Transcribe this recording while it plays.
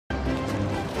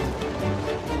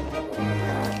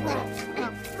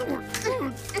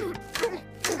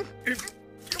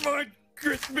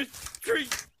mystery.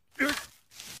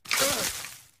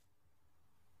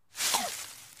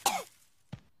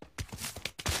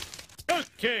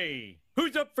 Okay,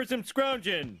 who's up for some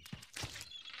scrounging?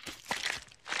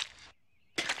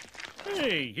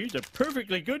 Hey, here's a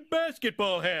perfectly good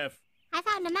basketball half. I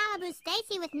found a Malibu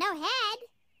Stacy with no head.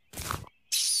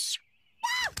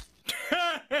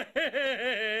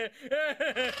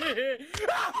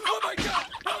 Oh my God!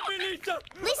 Help me, Lisa!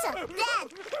 Lisa, Dad,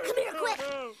 come here quick.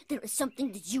 There is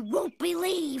something that you won't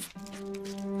believe.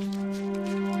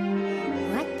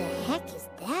 What the heck is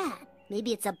that?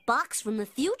 Maybe it's a box from the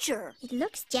future. It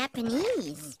looks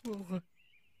Japanese.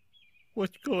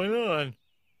 What's going on?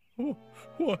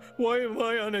 Why am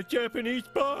I on a Japanese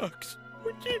box?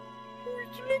 Oh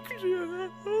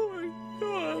my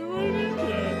God, what is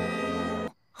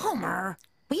that? Homer,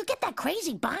 will you get that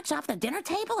crazy box off the dinner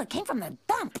table? It came from the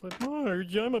dump. But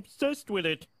Marge, I'm obsessed with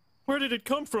it. Where did it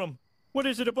come from? What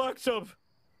is it a box of?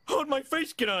 How'd my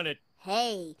face get on it?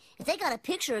 Hey, if they got a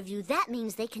picture of you, that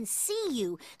means they can see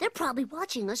you. They're probably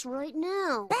watching us right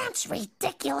now. That's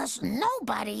ridiculous.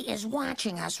 Nobody is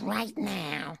watching us right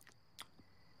now.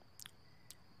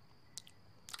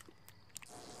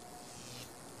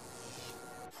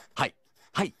 Hi.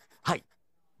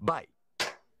 Bye.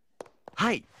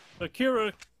 Hi.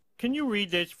 Akira, can you read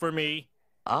this for me?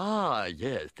 Ah,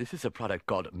 yes, this is a product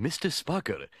called Mr.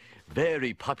 Sparkle.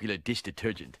 Very popular dish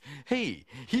detergent. Hey,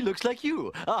 he looks like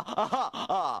you.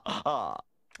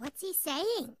 What's he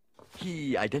saying?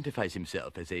 He identifies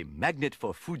himself as a magnet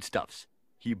for foodstuffs.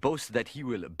 He boasts that he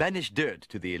will banish dirt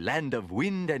to the land of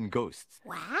wind and ghosts.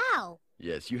 Wow.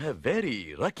 Yes, you have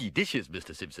very lucky dishes,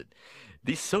 Mr. Simpson.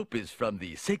 This soap is from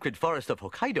the sacred forest of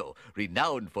Hokkaido,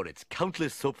 renowned for its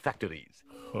countless soap factories.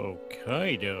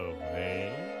 Hokkaido,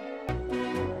 eh?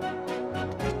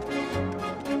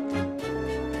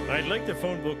 I'd like the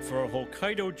phone book for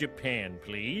Hokkaido, Japan,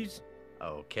 please.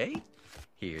 Okay,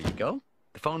 here you go.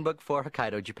 The phone book for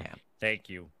Hokkaido, Japan. Thank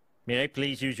you. May I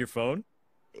please use your phone?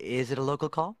 Is it a local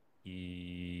call?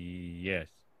 Yes.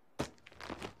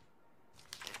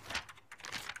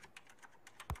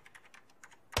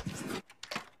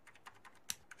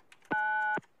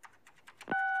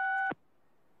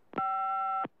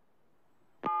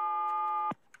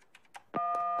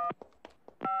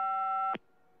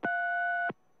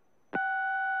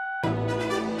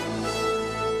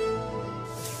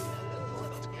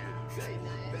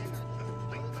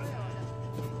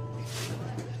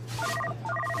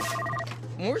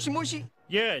 Moshi.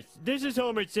 Yes, this is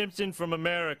Homer Simpson from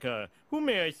America. Who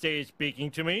may I say is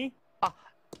speaking to me?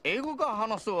 英語が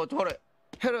話そうとれ。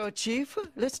Hello, Chief.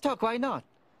 Let's talk. Why not?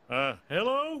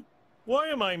 Hello? Why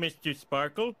am I Mr.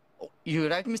 Sparkle? You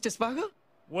like Mr. Sparkle?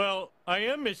 Well, I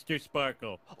am Mr.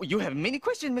 Sparkle. You have many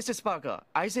questions, Mr. Sparkle.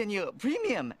 I send you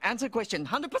premium answer question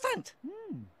 100%.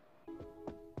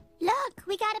 Look,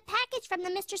 we got a package from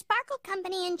the Mr. Sparkle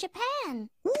Company in Japan.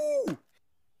 Ooh!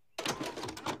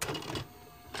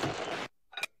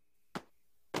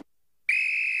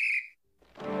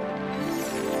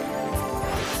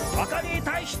 赤に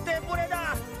対して無礼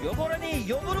だ。汚れ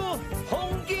に汚る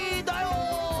本気だよ。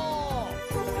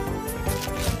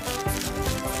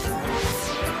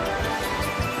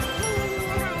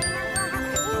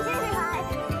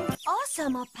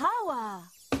Awesome power.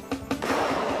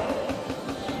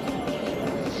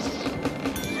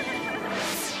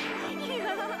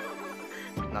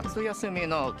 夏休み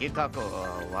の企画終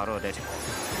わるでしょ。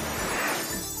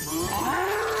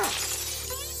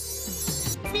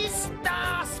ミス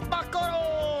タースパコ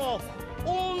ロ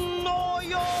運の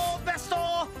よベスト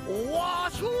ワ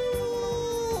シュー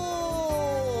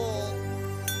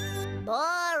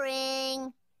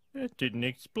Boring. That didn't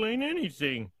explain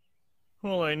anything.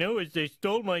 All I know is they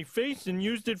stole my face and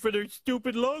used it for their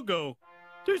stupid logo.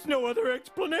 There's no other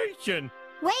explanation.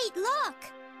 Wait, look.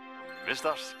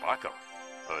 Mr. Sparkle,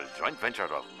 a joint venture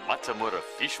of Matsumura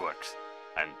Fishworks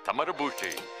and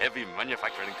Tamarabushi Heavy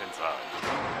Manufacturing Concern.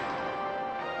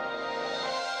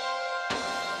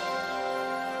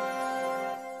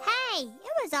 Hey,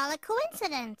 it was all a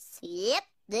coincidence. Yep,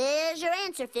 there's your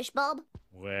answer, Fishbulb.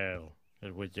 Well,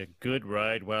 it was a good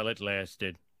ride while it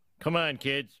lasted. Come on,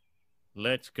 kids.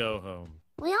 Let's go home.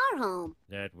 We are home.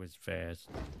 That was fast.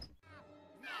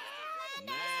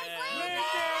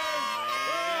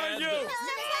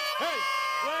 Hey,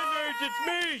 Flanders, it's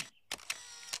me!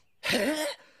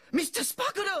 Mr.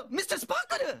 Sparkle! Mr.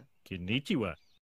 Sparkle! Konnichiwa.